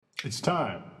It's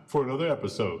time for another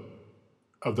episode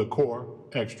of the Core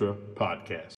Extra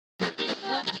Podcast. He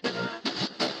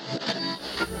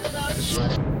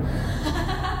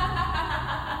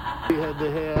had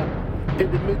the hair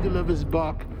in the middle of his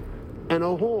back and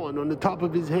a horn on the top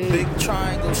of his head. Big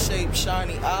triangle-shaped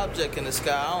shiny object in the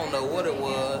sky. I don't know what it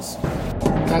was.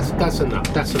 That's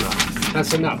enough. That's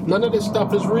enough. None of this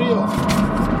stuff is real.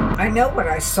 I know what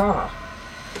I saw.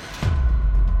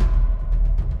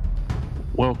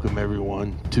 Welcome,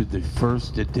 everyone, to the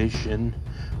first edition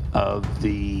of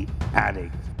The Attic.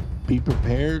 Be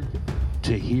prepared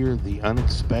to hear the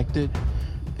unexpected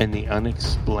and the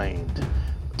unexplained.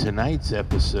 Tonight's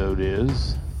episode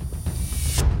is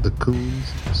The Coons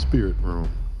Spirit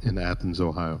Room in Athens,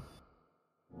 Ohio.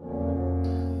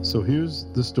 So here's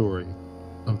the story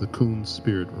of the Coons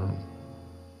Spirit Room.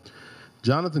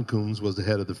 Jonathan Coons was the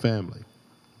head of the family,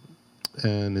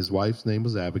 and his wife's name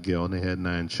was Abigail, and they had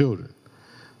 9 children.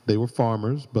 They were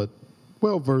farmers, but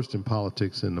well-versed in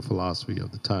politics and the philosophy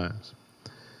of the times.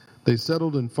 They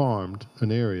settled and farmed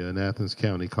an area in Athens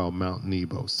County called Mount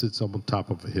Nebo, sits up on top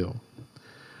of a hill.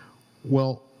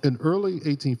 Well, in early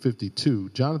 1852,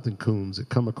 Jonathan Coons had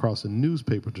come across a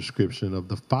newspaper description of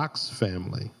the Fox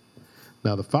family.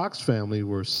 Now, the Fox family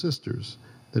were sisters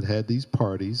that had these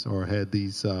parties or had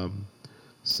these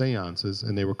seances,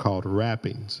 and they were called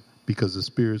rappings because the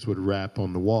spirits would rap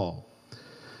on the wall.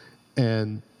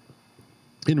 And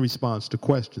in response to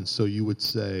questions, so you would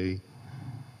say,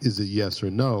 is it yes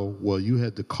or no? Well, you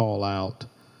had to call out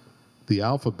the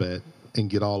alphabet and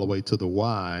get all the way to the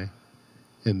Y,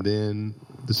 and then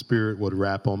the spirit would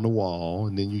rap on the wall,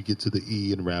 and then you get to the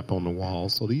E and rap on the wall.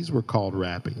 So these were called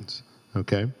rappings,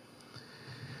 okay?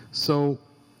 So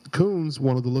Coons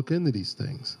wanted to look into these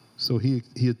things. So he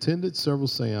attended several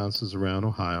seances around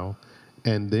Ohio,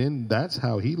 and then that's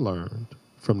how he learned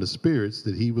from the spirits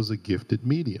that he was a gifted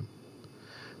medium.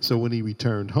 So when he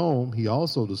returned home, he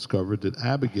also discovered that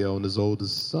Abigail and his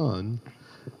oldest son,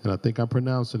 and I think I'm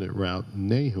pronouncing it right,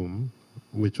 Nahum,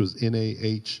 which was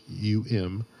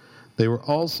Nahum, they were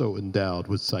also endowed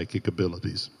with psychic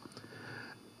abilities.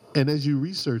 And as you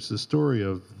research the story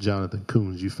of Jonathan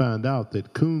Coons, you find out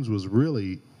that Coons was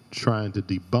really trying to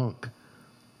debunk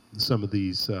some of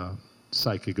these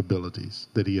psychic abilities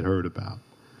that he had heard about.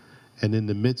 And in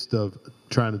the midst of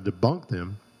trying to debunk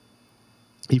them,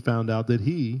 he found out that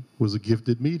he was a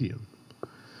gifted medium.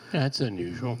 That's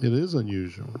unusual. It is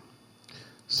unusual.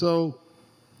 So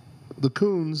the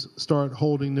Coons start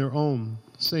holding their own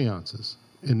seances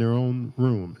in their own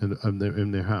room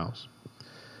in their house.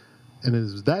 And it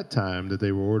was that time that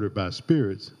they were ordered by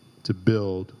spirits to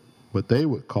build what they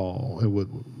would call, and would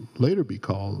later be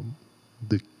called,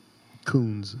 the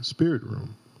Coons Spirit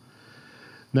Room.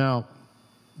 Now,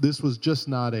 this was just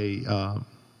not a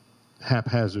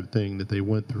haphazard thing that they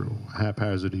went through, a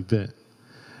haphazard event.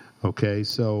 Okay,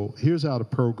 so here's how the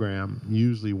program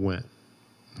usually went.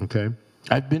 Okay?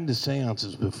 I've been to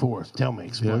seances before. Tell me,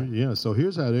 explain. Yeah, so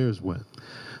here's how theirs went.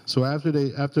 So after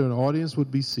an audience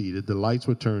would be seated, the lights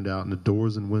were turned out and the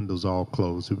doors and windows all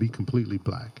closed. It would be completely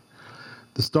black.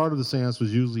 The start of the seance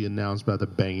was usually announced by the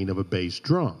banging of a bass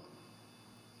drum,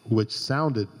 which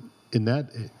sounded,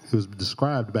 it was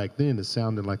described back then, it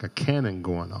sounded like a cannon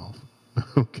going off.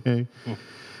 Okay?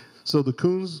 So the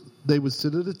Coons, they would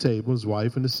sit at a table, his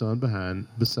wife and his son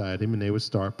beside him, and they would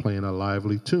start playing a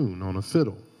lively tune on a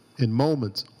fiddle. In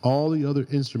moments, all the other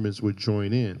instruments would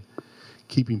join in,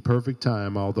 keeping perfect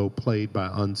time, although played by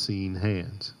unseen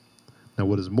hands. Now,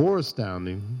 what is more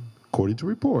astounding, according to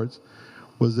reports,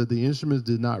 was that the instruments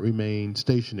did not remain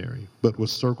stationary, but would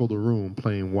circle the room,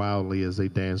 playing wildly as they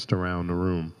danced around the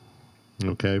room.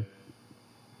 Okay?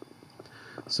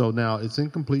 So now it's in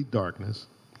complete darkness,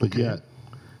 but yet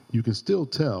you can still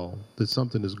tell that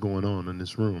something is going on in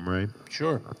this room, right?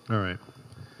 Sure. All right.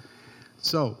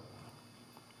 So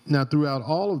now throughout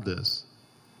all of this,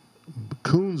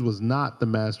 Coons was not the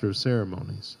master of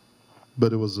ceremonies,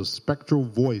 but it was a spectral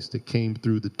voice that came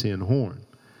through the tin horn.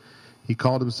 He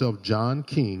called himself John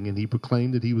King, and he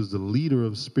proclaimed that he was the leader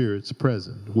of spirits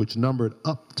present, which numbered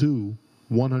up to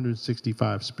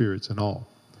 165 spirits in all.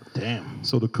 Damn.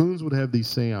 So the Coons would have these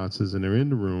seances, and they're in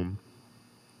the room,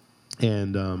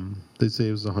 and they say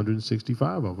it was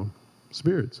 165 of them,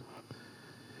 spirits.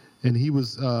 And he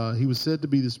was said to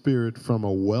be the spirit from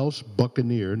a Welsh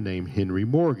buccaneer named Henry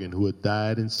Morgan, who had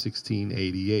died in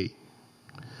 1688.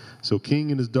 So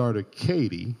King and his daughter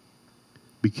Katie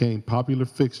became popular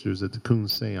fixtures at the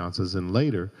Coons seances, and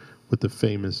later with the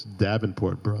famous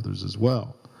Davenport brothers as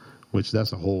well, which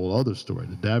that's a whole other story,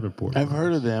 the Davenport brothers. I've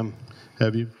heard of them.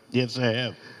 Have you? Yes, I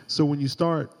have. So when you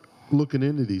start looking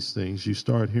into these things, you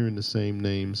start hearing the same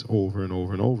names over and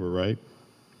over and over, right?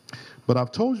 But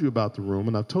I've told you about the room,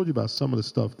 and I've told you about some of the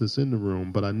stuff that's in the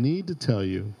room, but I need to tell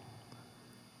you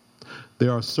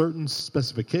there are certain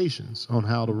specifications on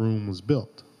how the room was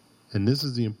built. And this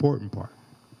is the important part.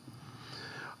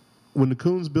 When the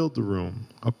Coons built the room,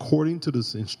 according to the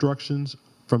instructions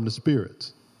from the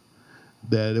spirits,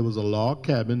 that it was a log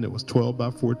cabin that was 12 by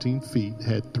 14 feet,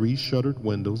 had 3 shuttered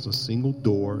windows, a single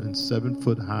door, and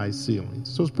 7-foot high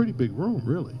ceilings. So it's a pretty big room,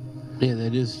 really. Yeah,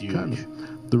 that is huge. Kind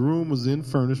of. The room was then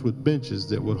furnished with benches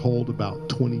that would hold about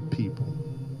 20 people.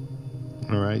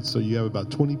 All right, so you have about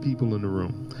 20 people in the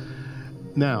room.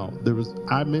 Now,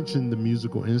 I mentioned the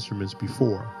musical instruments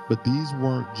before, but these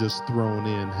weren't just thrown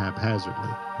in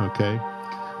haphazardly, okay?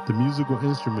 The musical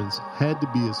instruments had to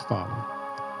be as follows: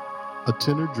 a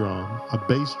tenor drum, a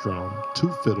bass drum, 2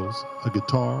 fiddles, a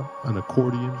guitar, an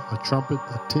accordion, a trumpet,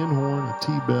 a tin horn, a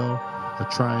T-bell, a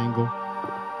triangle,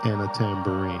 and a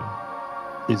tambourine.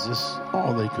 Is this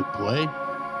all they could play?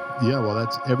 Yeah, well,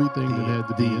 that's everything that had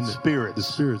to be in the it. spirits. The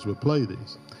spirits would play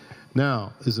these.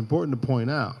 Now, it's important to point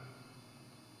out,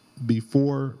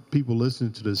 before people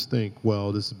listen to this think,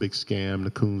 well, this is a big scam,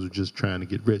 the Coons are just trying to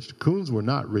get rich. The Coons were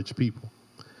not rich people.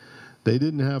 They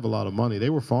didn't have a lot of money. They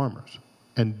were farmers.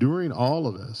 And during all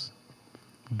of this,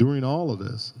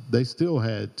 they still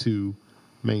had to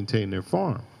maintain their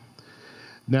farm.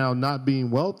 Now, not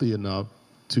being wealthy enough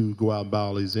to go out and buy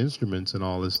all these instruments and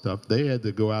all this stuff, they had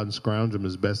to go out and scrounge them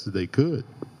as best as they could,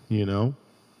 you know.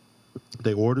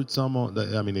 They ordered some,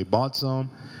 they bought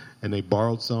some, and they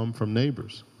borrowed some from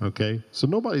neighbors, okay? So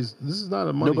this is not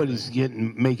a money Nobody's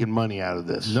thing. making money out of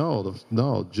this.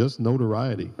 No, just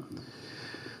notoriety.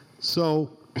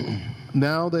 So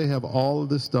now they have all of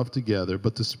this stuff together,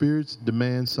 but the spirits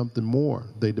demand something more.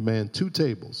 They demand 2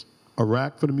 tables, a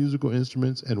rack for the musical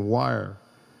instruments, and wire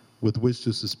with which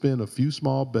to suspend a few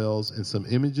small bells and some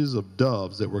images of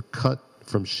doves that were cut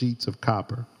from sheets of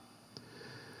copper.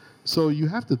 So you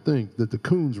have to think that the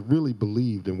Coons really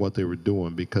believed in what they were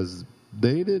doing, because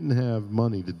they didn't have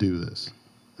money to do this,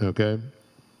 okay?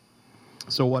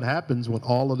 So what happens when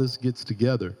all of this gets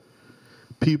together,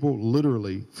 people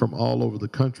literally from all over the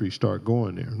country start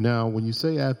going there. Now, when you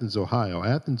say Athens,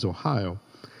 Ohio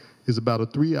is about a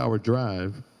 3-hour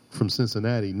drive from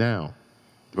Cincinnati now.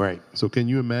 Right. So can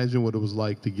you imagine what it was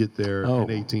like to get there in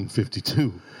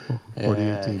 1852 or the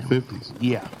 1850s?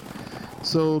 Yeah.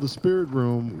 So the Spirit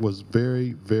Room was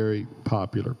very, very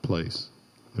popular place,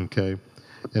 okay?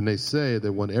 And they say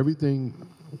that when everything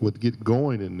would get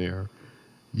going in there,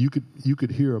 you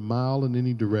could hear a mile in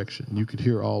any direction. You could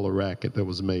hear all the racket that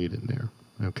was made in there,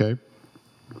 okay?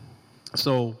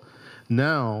 So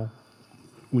now,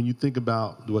 when you think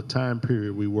about what time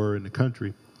period we were in the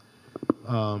country,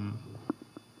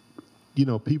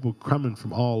 people coming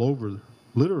from all over,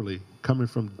 literally coming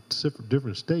from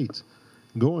different states,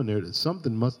 going there, that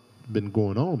something must have been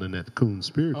going on in that Coon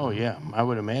Spirit. Oh, yeah, I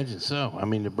would imagine so. I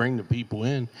mean, to bring the people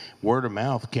in, word of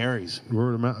mouth carries.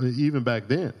 Word of mouth, even back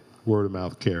then, word of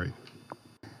mouth carried.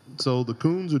 So the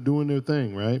Coons are doing their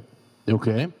thing, right?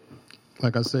 Okay.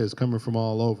 Like I said, it's coming from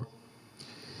all over.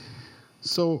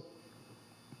 So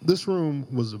this room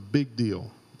was a big deal.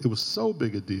 It was so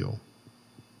big a deal.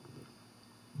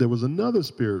 There was another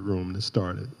spirit room that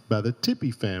started by the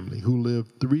Tippy family, who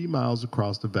lived 3 miles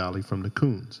across the valley from the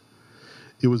Coons.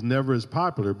 It was never as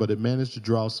popular, but it managed to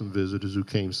draw some visitors who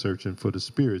came searching for the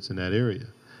spirits in that area.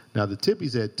 Now, the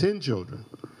Tippies had 10 children,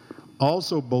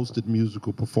 also boasted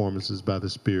musical performances by the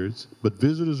spirits, but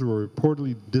visitors were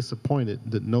reportedly disappointed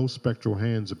that no spectral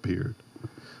hands appeared.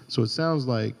 So it sounds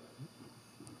like,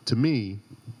 to me,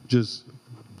 just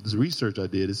the research I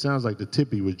did, it sounds like the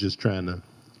Tippy was just trying to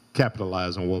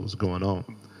capitalize on what was going on.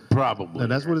 Probably. And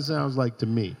that's what it sounds like to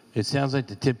me. It sounds like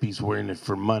the Tippies were in it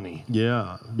for money.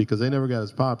 Yeah, because they never got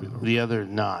as popular. The other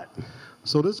not.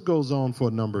 So this goes on for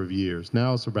a number of years.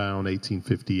 Now it's around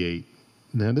 1858.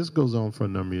 Now this goes on for a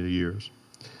number of years.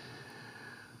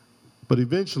 But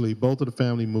eventually, both of the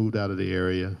family moved out of the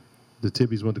area. The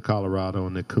Tippies went to Colorado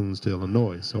and the Coons to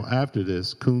Illinois. So after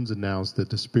this, Coons announced that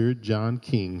the spirit John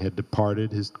King had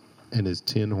departed and his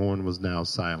tin horn was now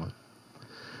silent.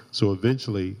 So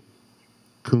eventually,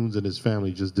 Coons and his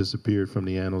family just disappeared from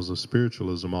the annals of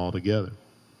spiritualism altogether.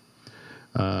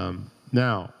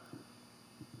 Now,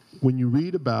 when you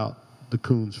read about the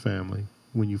Coons family,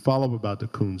 when you follow up about the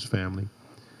Coons family,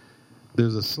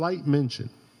 there's a slight mention.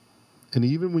 And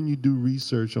even when you do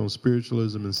research on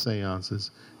spiritualism and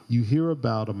seances, you hear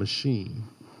about a machine.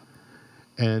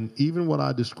 And even what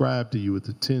I described to you with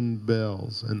the 10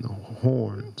 bells and the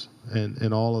horns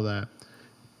and all of that,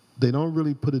 they don't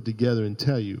really put it together and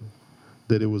tell you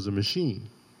that it was a machine.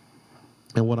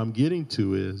 And what I'm getting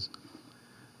to is,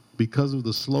 because of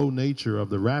the slow nature of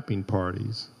the rapping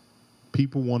parties,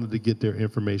 people wanted to get their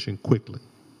information quickly.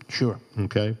 Sure.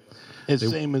 Okay? It's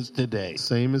same as today.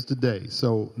 Same as today.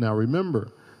 So now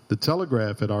remember, the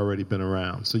telegraph had already been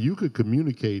around. So you could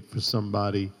communicate for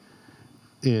somebody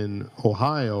in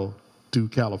Ohio to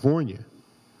California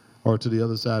or to the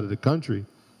other side of the country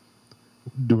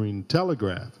during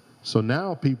telegraph. So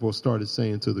now people started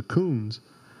saying to the coons,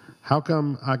 how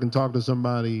come I can talk to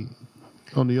somebody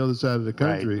on the other side of the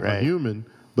country, Right. a human,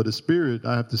 but a spirit,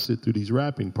 I have to sit through these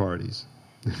rapping parties?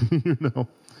 You know?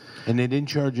 And they didn't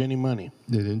charge any money.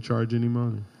 They didn't charge any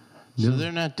money. So No.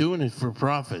 they're not doing it for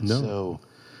profit. No.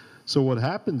 So what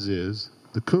happens is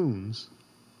the coons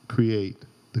create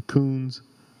the Coons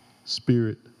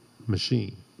Spirit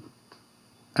Machine.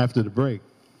 After the break,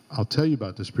 I'll tell you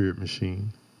about the Spirit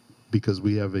Machine because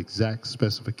we have exact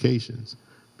specifications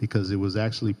because it was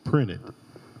actually printed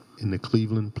in the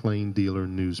Cleveland Plain Dealer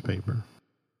newspaper.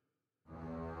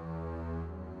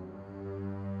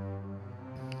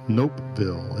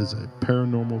 Nopeville is a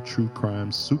paranormal true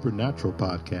crime supernatural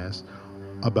podcast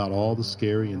about all the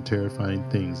scary and terrifying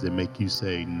things that make you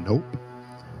say nope.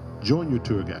 Join your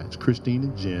tour guides, Christine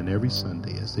and Jen, every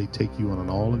Sunday as they take you on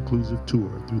an all-inclusive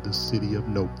tour through the city of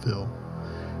Nopeville.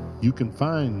 You can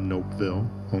find Nopeville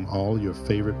on all your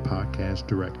favorite podcast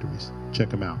directories.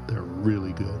 Check them out. They're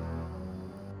really good.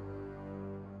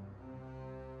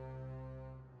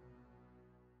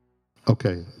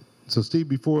 Okay, so Steve,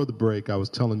 before the break, I was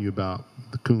telling you about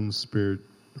the Coons Spirit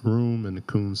Room and the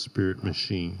Coons Spirit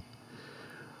Machine.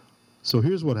 So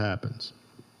here's what happens.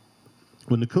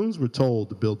 When the Coons were told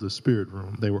to build the Spirit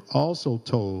Room, they were also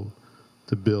told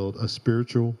to build a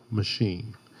spiritual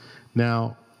machine.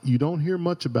 Now, you don't hear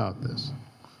much about this,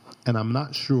 and I'm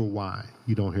not sure why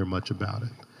you don't hear much about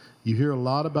it. You hear a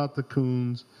lot about the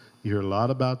Coons, you hear a lot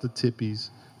about the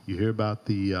Tippies, you hear about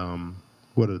the,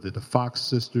 the Fox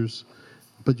sisters,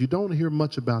 but you don't hear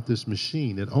much about this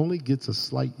machine. It only gets a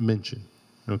slight mention,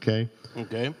 okay?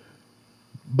 Okay.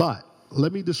 But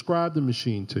let me describe the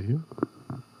machine to you.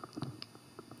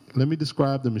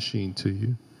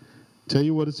 Tell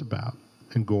you what it's about,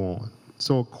 and go on.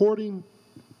 So according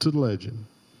to the legend,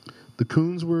 the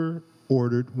Coons were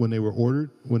when they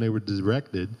were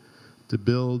directed to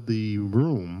build the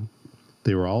room,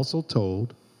 they were also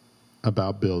told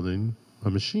about building a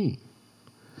machine.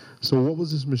 So what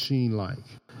was this machine like?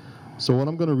 So what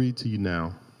I'm going to read to you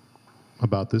now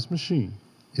about this machine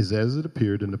is as it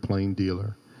appeared in the Plain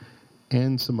Dealer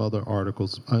and some other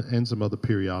articles and some other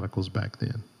periodicals back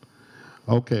then.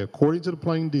 Okay, according to the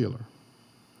Plain Dealer,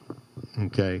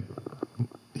 okay,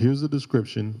 here's the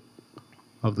description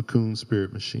of the Coons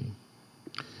Spirit Machine.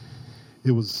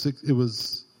 It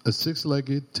was a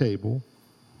six-legged table,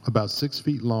 about 6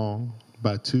 feet long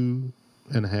by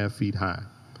 2.5 feet high.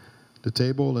 The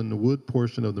table and the wood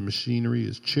portion of the machinery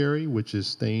is cherry, which is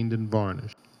stained and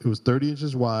varnished. It was 30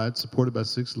 inches wide, supported by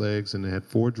 6 legs, and it had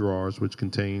 4 drawers, which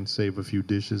contained, save a few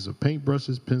dishes of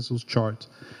paintbrushes, pencils, charts,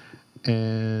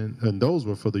 and those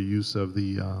were for the use of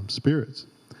the spirits.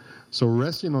 So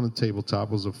resting on the tabletop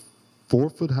was a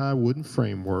 4-foot-high wooden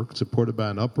framework supported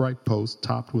by an upright post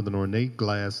topped with an ornate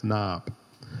glass knob.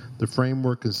 The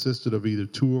framework consisted of either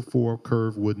 2 or 4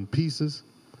 curved wooden pieces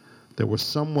that were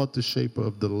somewhat the shape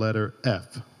of the letter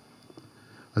F.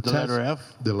 The letter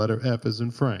F? The letter F as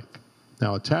in Frank.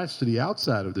 Now, attached to the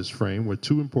outside of this frame were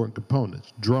 2 important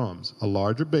components: drums, a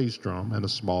larger bass drum and a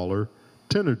smaller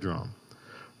tenor drum,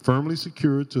 firmly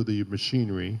secured to the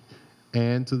machinery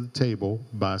and to the table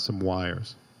by some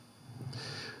wires.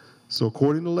 So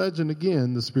according to legend,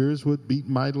 again, the spirits would beat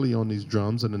mightily on these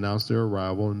drums and announce their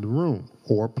arrival in the room,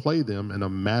 or play them in a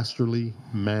masterly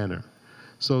manner.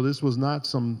 So this was not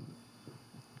some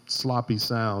sloppy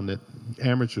sound that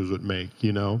amateurs would make,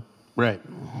 you know. Right.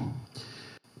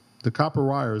 The copper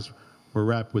wires were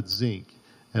wrapped with zinc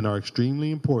and are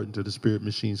extremely important to the spirit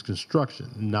machine's construction,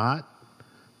 not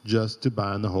just to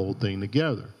bind the whole thing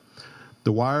together.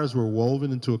 The wires were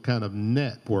woven into a kind of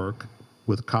network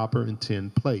with copper and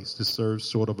tin plates to serve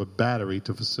sort of a battery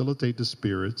to facilitate the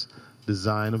spirit's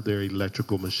design of their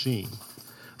electrical machine.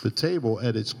 The table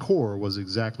at its core was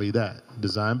exactly that,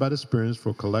 designed by the spirits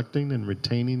for collecting and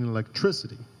retaining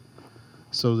electricity,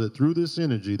 so that through this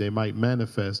energy they might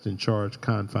manifest in charged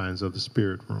confines of the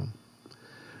spirit room.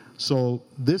 So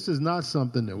this is not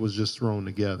something that was just thrown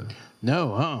together.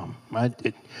 No,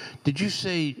 did you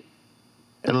say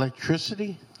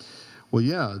electricity? Well,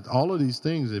 yeah, all of these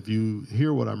things, if you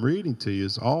hear what I'm reading to you,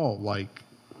 is all like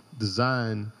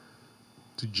designed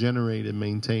to generate and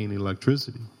maintain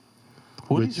electricity.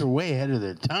 Hoodies are way ahead of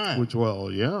their time. Which,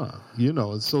 well, yeah, you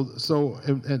know,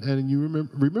 and you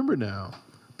remember now,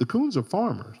 the Coons are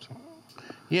farmers.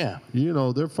 Yeah. You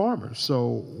know, they're farmers.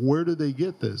 So where do they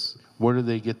get this? Where do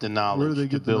they get the knowledge? Where do they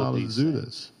get the knowledge to do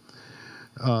this?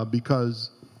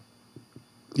 Because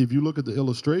if you look at the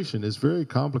illustration, it's very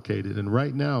complicated. And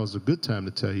right now is a good time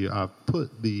to tell you, I've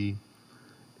put the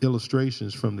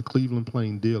illustrations from the Cleveland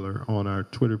Plain Dealer on our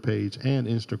Twitter page and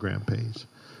Instagram page.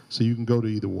 So you can go to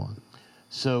either one.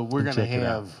 So we're going to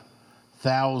have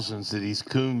thousands of these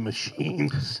Coon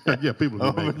machines yeah, people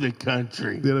over the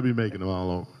country. They'll be making them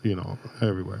all over, you know,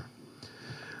 everywhere.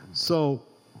 So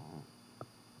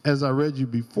as I read you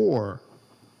before,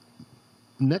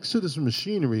 next to this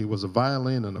machinery was a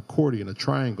violin, an accordion, a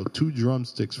triangle, 2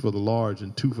 drumsticks for the large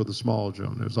and 2 for the small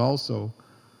drum. There's also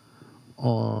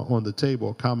on the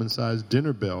table a common-sized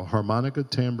dinner bell, harmonica,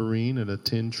 tambourine, and a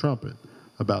tin trumpet,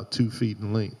 about 2 feet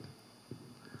in length.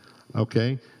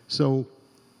 Okay, so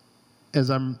as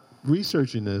I'm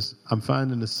researching this, I'm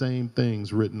finding the same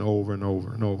things written over and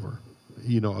over and over,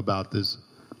 you know, about this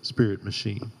spirit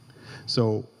machine.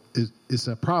 So it's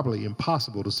probably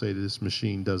impossible to say that this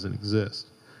machine doesn't exist.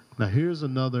 Now, here's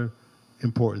another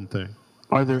important thing.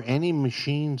 Are there any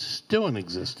machines still in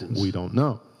existence? We don't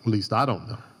know. At least I don't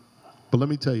know. But let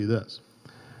me tell you this.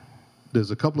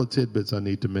 There's a couple of tidbits I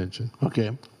need to mention.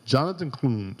 Okay. Jonathan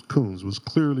Coons was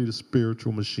clearly the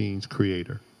spiritual machine's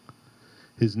creator.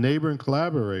 His neighbor and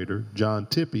collaborator, John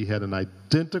Tippy, had an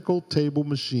identical table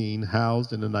machine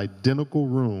housed in an identical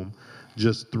room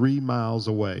just 3 miles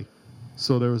away.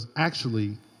 So there was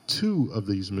actually 2 of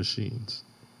these machines.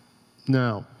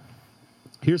 Now,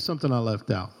 here's something I left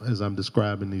out as I'm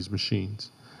describing these machines.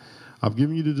 I've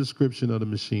given you the description of the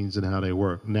machines and how they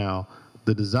work. Now,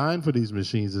 the design for these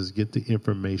machines is get the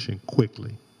information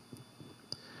quickly.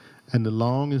 And the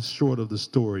long and short of the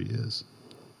story is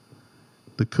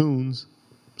the Coons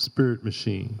spirit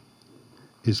machine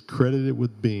is credited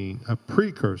with being a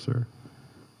precursor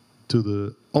to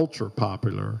the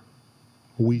ultra-popular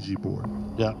Ouija board.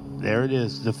 Yeah, there it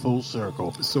is, the full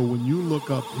circle. So when you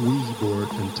look up Ouija board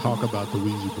and talk about the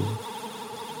Ouija board,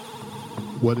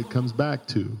 what it comes back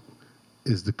to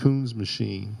is the Coons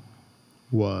machine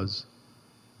was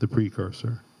the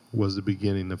precursor, was the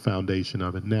beginning, the foundation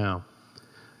of it. Now,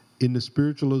 in the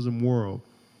spiritualism world,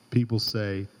 people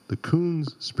say the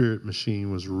Coons spirit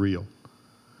machine was real.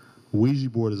 Ouija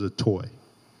board is a toy.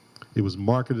 It was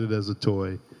marketed as a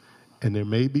toy, and there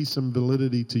may be some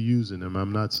validity to using them.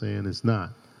 I'm not saying it's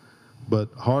not.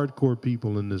 But hardcore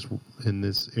people in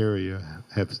this area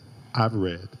I've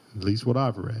read, at least what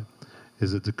I've read,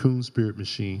 is that the Coons spirit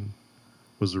machine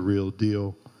was a real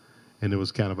deal, and it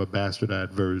was kind of a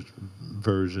bastardized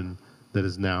version that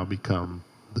has now become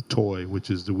the toy, which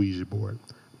is the Ouija board.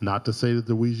 Not to say that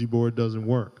the Ouija board doesn't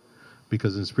work,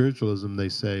 because in spiritualism they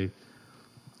say,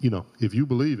 you know, if you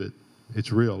believe it,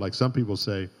 it's real. Like some people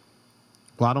say,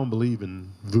 well, I don't believe in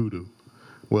voodoo.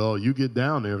 Well, you get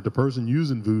down there, if the person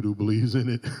using voodoo believes in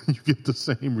it, you get the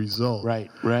same result. Right,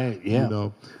 yeah. You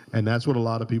know, and that's what a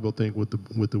lot of people think with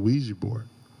the Ouija board.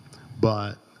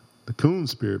 But the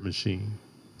Coons spirit machine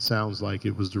sounds like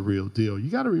it was the real deal.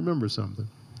 You got to remember something.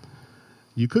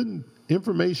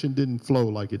 Information didn't flow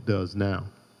like it does now.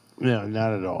 No,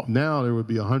 not at all. Now there would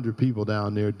be 100 people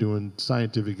down there doing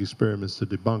scientific experiments to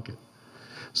debunk it.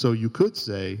 So you could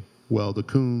say, well, the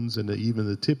Coons and even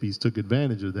the Tippies took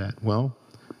advantage of that. Well,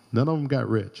 none of them got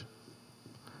rich.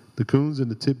 The Coons and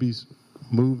the Tippies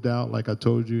moved out, like I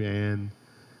told you, and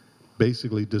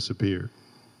basically disappeared.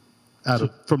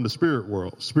 From the spirit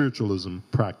world, spiritualism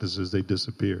practices, they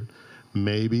disappeared.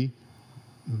 Maybe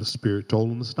the spirit told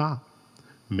them to stop.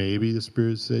 Maybe the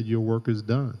spirit said, your work is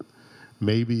done.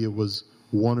 Maybe it was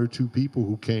 1 or 2 people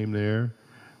who came there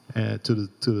to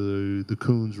the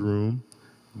Coons room,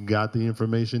 got the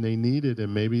information they needed,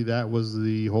 and maybe that was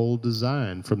the whole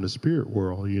design from the spirit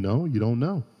world. You know, you don't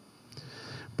know.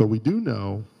 But we do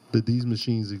know that these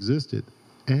machines existed,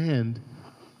 and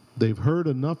they've heard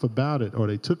enough about it, or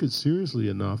they took it seriously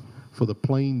enough for the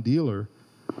Plain Dealer,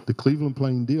 the Cleveland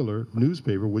Plain Dealer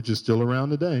newspaper, which is still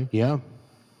around today. Yeah.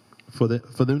 For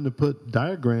them to put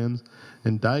diagrams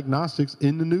and diagnostics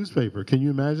in the newspaper. Can you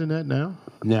imagine that now?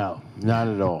 No, not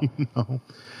at all. No.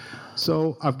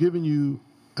 So I've given you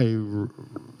a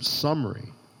summary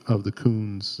of the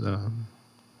Coons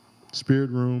spirit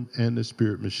room and the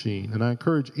spirit machine. And I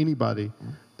encourage anybody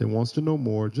that wants to know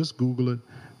more, just Google it,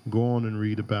 go on and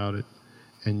read about it,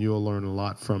 and you'll learn a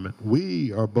lot from it.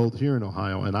 We are both here in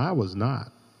Ohio, and I was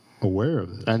not aware of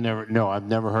this. I've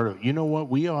never heard of it. You know what?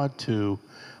 We ought to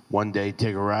one day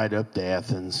take a ride up to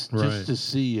Athens just to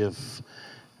see if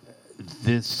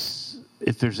this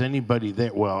if there's anybody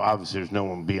there, well, obviously there's no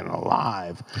one being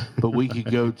alive, but we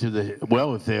could go to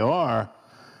if they are.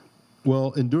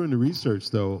 Well, and during the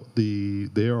research, though,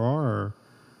 there are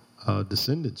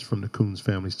descendants from the Coons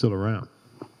family still around.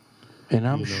 And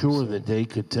I'm sure that they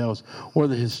could tell us, or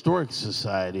the Historic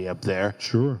Society up there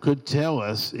could tell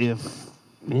us if,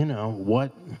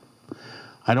 what.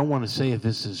 I don't want to say if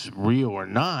this is real or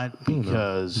not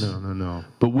because. No.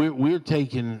 But we're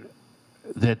taking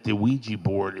that the Ouija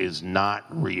board is not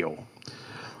real.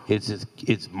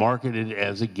 It's marketed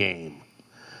as a game.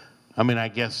 I mean, I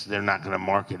guess they're not going to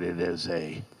market it as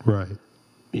a. Right.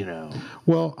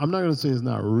 Well, I'm not going to say it's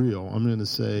not real. I'm going to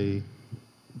say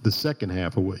the second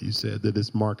half of what you said, that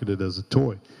it's marketed as a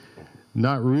toy.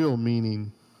 Not real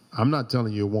meaning I'm not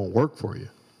telling you it won't work for you.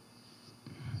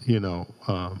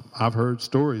 I've heard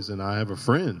stories, and I have a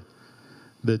friend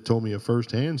that told me a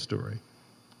firsthand story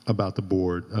about the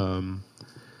board.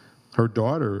 Her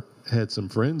daughter had some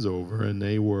friends over, and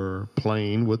they were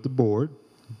playing with the board.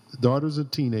 The daughter's a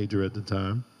teenager at the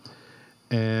time,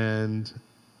 and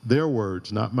their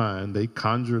words, not mine, they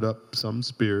conjured up some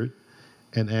spirit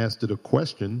and asked it a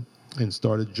question and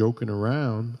started joking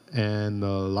around, and the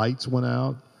lights went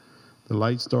out. The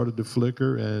lights started to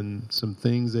flicker, and some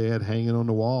things they had hanging on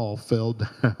the wall fell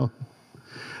down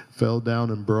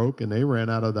and broke, and they ran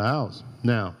out of the house.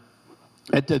 Now,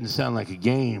 that doesn't sound like a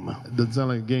game. It doesn't sound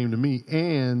like a game to me,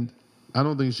 and I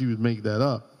don't think she would make that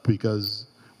up because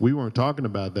we weren't talking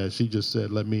about that. She just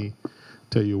said, let me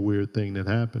tell you a weird thing that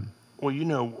happened. Well,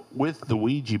 with the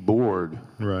Ouija board,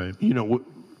 right?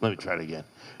 Let me try it again.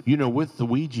 With the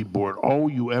Ouija board, all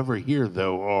you ever hear,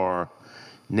 though, are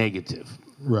negative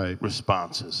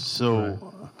responses.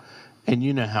 So, and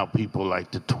you know how people like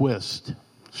to twist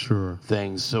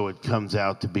things so it comes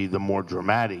out to be the more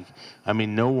dramatic. I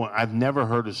mean, I've never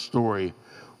heard a story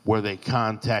where they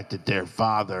contacted their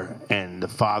father and the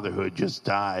father who had just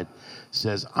died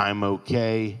says, I'm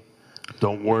okay.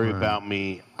 Don't worry about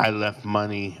me. I left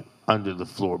money under the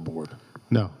floorboard.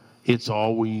 No. It's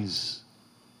always,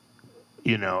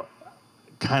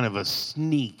 kind of a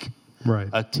sneak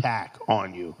attack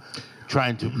on you,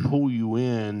 trying to pull you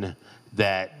in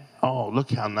that, oh, look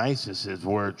how nice this is,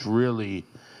 where it's really,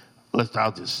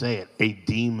 I'll just say it, a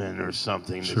demon or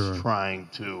something that's trying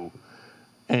to,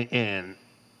 and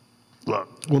look.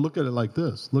 Well, look at it like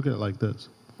this.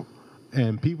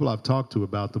 And people I've talked to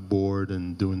about the board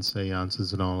and doing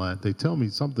seances and all that, they tell me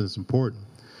something that's important.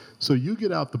 So you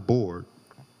get out the board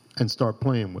and start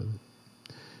playing with it.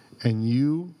 And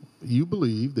you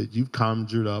believe that you've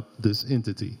conjured up this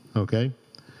entity, okay?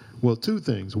 Well, two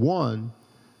things. One,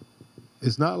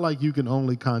 it's not like you can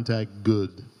only contact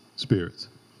good spirits.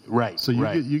 Right. So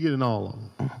you're getting all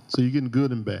of them. So you're getting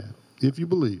good and bad, if you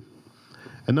believe.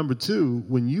 And number two,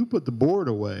 when you put the board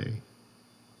away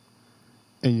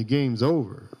and your game's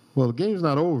over, well, the game's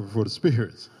not over for the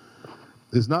spirits.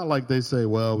 It's not like they say,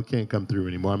 well, we can't come through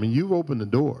anymore. I mean, you've opened the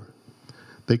door.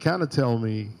 They kind of tell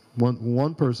me,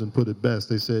 one person put it best.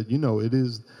 They said, it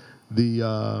is the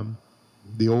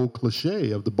old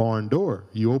cliche of the barn door.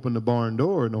 You open the barn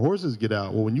door and the horses get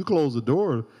out. Well, when you close the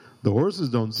door, the horses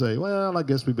don't say, well, I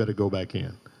guess we better go back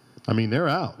in. I mean, they're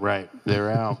out. Right,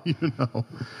 they're out.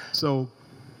 So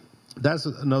that's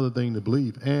another thing to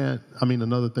believe. And,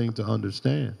 another thing to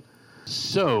understand.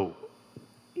 So,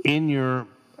 in your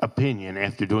opinion,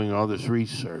 after doing all this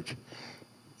research,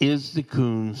 is the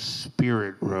Coons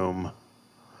Spirit Room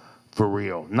for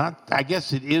real? I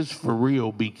guess it is for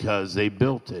real because they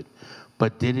built it,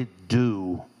 but did it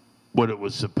do what it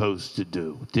was supposed to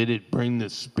do? Did it bring the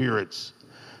spirits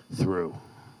through?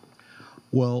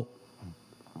 Well,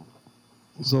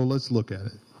 so let's look at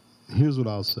it. Here's what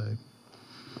I'll say.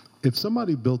 If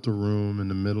somebody built a room in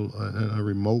the middle, a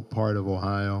remote part of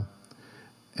Ohio,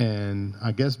 and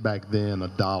I guess back then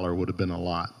 $1 would have been a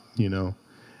lot,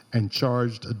 and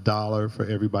charged $1 for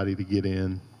everybody to get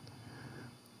in,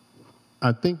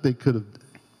 I think they could have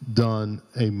done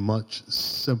a much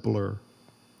simpler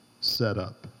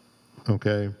setup,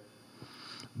 okay?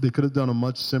 They could have done a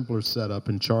much simpler setup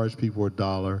and charged people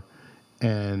 $1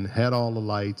 and had all the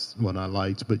lights, well, not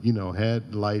lights, but,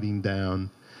 had lighting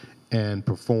down and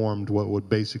performed what would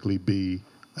basically be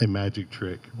a magic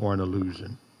trick or an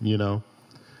illusion,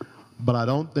 But I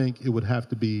don't think it would have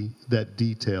to be that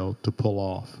detailed to pull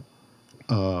off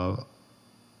a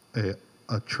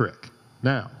trick.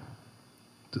 Now,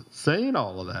 saying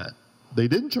all of that, they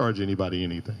didn't charge anybody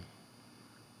anything.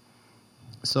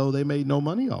 So they made no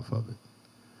money off of it.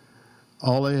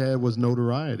 All they had was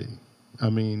notoriety.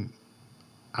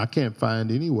 I can't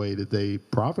find any way that they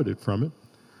profited from it.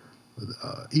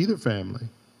 Either family.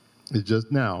 It's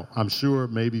just now. I'm sure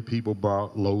maybe people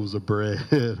brought loaves of bread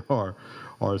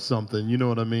or something. You know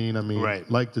what I mean? Right.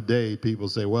 Like today, people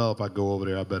say, well, if I go over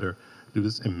there, I better do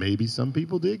this. And maybe some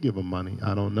people did give them money.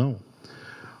 I don't know.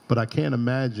 But I can't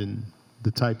imagine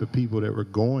the type of people that were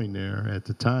going there at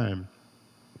the time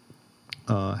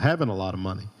having a lot of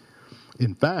money.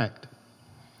 In fact,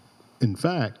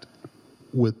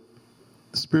 with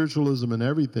spiritualism and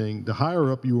everything, the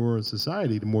higher up you were in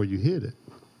society, the more you hid it.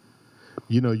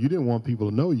 You didn't want people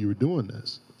to know you were doing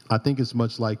this. I think it's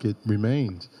much like it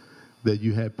remains, that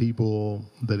you had people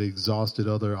that exhausted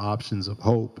other options of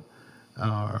hope,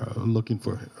 looking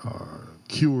for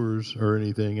cures or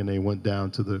anything, and they went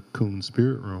down to the Coon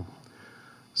Spirit Room.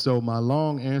 So my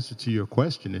long answer to your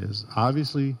question is,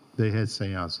 obviously they had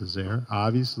seances there.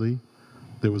 Obviously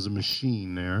there was a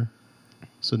machine there.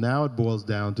 So now it boils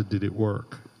down to, did it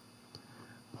work?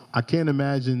 I can't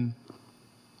imagine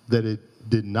that it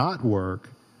did not work,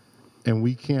 and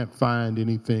we can't find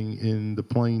anything in the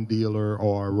plain dealer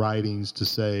or writings to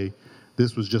say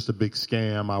this was just a big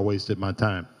scam, I wasted my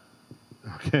time.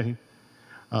 Okay?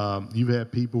 You've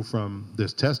had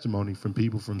there's testimony from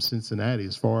people from Cincinnati,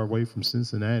 as far away from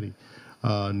Cincinnati,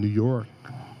 New York,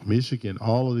 Michigan,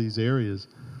 all of these areas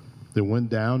that went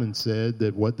down and said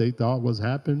that what they thought would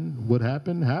happen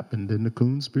in the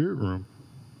Coon Spirit Room.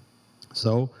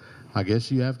 So I guess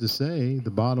you have to say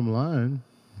the bottom line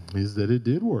is that it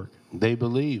did work. They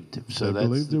believed. So they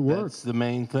believed it worked. That's the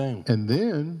main thing. And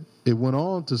then it went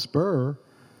on to spur,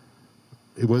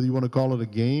 whether you want to call it a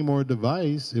game or a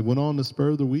device, it went on to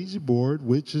spur the Ouija board,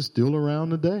 which is still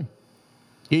around today.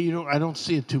 Yeah, I don't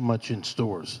see it too much in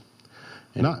stores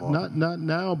anymore. Not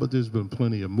now, but there's been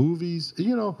plenty of movies.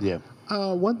 Yeah.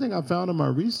 One thing I found in my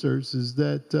research is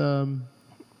that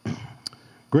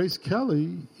Grace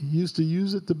Kelly used to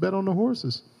use it to bet on the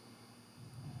horses.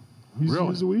 Used to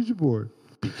use the Ouija board.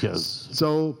 Because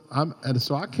so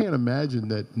I can't imagine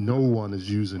that no one is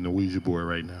using the Ouija board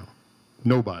right now.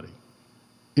 Nobody.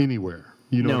 Anywhere.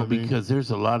 You know what I mean? Because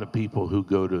there's a lot of people who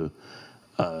go to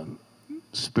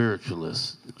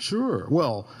spiritualists. Sure.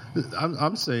 Well,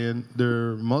 I'm saying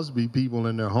there must be people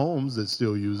in their homes that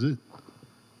still use it.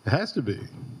 It has to be.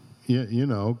 Yeah,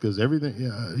 because everything,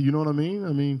 you know what I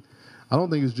mean? I don't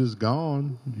think it's just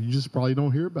gone. You just probably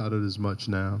don't hear about it as much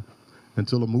now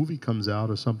until a movie comes out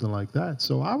or something like that.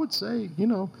 So I would say,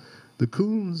 the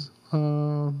Coons,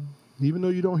 even though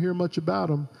you don't hear much about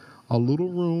them, a little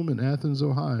room in Athens,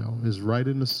 Ohio is right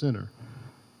in the center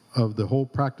of the whole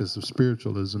practice of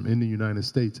spiritualism in the United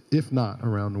States, if not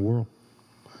around the world.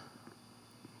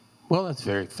 Well, that's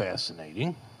very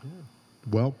fascinating. Yeah.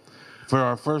 Well, for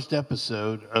our first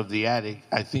episode of The Attic,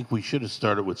 I think we should have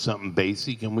started with something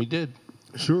basic, and we did.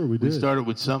 Sure, we did. We started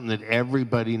with something that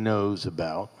everybody knows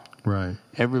about. Right.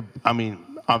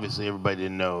 Obviously everybody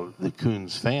didn't know the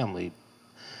Coons family,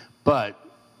 but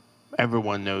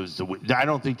everyone knows I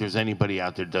don't think there's anybody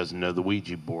out there that doesn't know the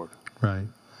Ouija board. Right.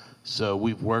 So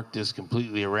we've worked this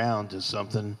completely around to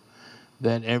something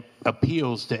that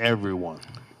appeals to everyone.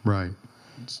 Right.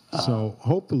 So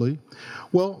hopefully,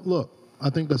 well, look, I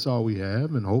think that's all we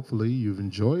have, and hopefully you've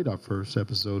enjoyed our first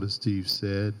episode, as Steve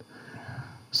said.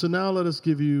 So now let us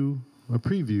give you a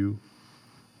preview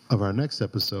of our next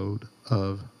episode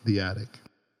of The Attic.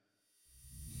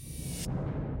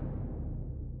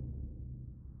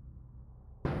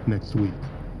 Next week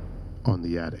on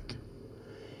The Attic.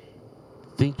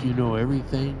 Think you know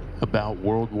everything about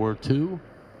World War II?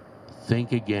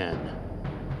 Think again.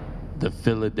 The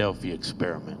Philadelphia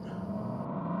Experiment.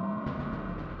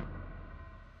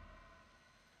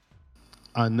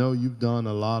 I know you've done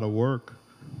a lot of work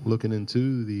looking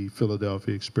into the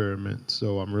Philadelphia Experiment,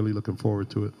 so I'm really looking forward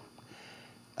to it.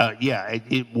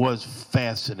 It was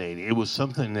fascinating. It was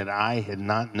something that I had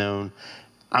not known.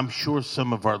 I'm sure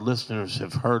some of our listeners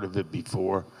have heard of it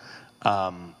before,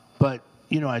 but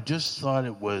I just thought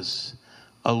it was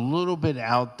a little bit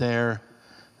out there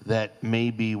that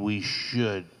maybe we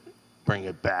should bring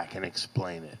it back and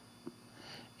explain it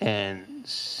and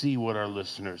see what our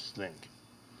listeners think.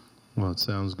 Well, it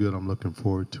sounds good. I'm looking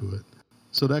forward to it.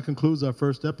 So that concludes our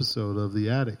first episode of The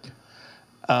Attic.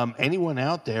 Anyone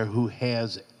out there who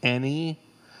has any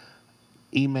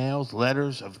emails,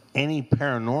 letters of any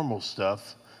paranormal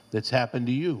stuff that's happened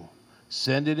to you,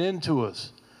 send it in to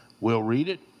us. We'll read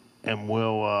it, and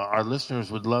our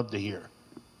listeners would love to hear.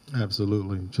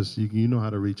 Absolutely. Just you know how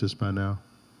to reach us by now.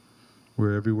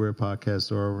 We're everywhere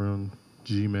podcasts are. Over on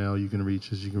Gmail. You can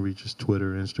reach us. You can reach us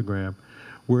Twitter, Instagram.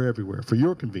 We're everywhere for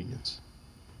your convenience.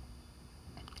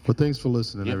 Well, thanks for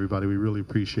listening, everybody. We really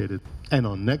appreciate it. And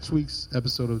on next week's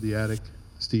episode of The Attic,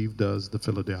 Steve does the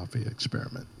Philadelphia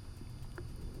Experiment.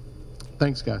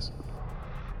 Thanks, guys.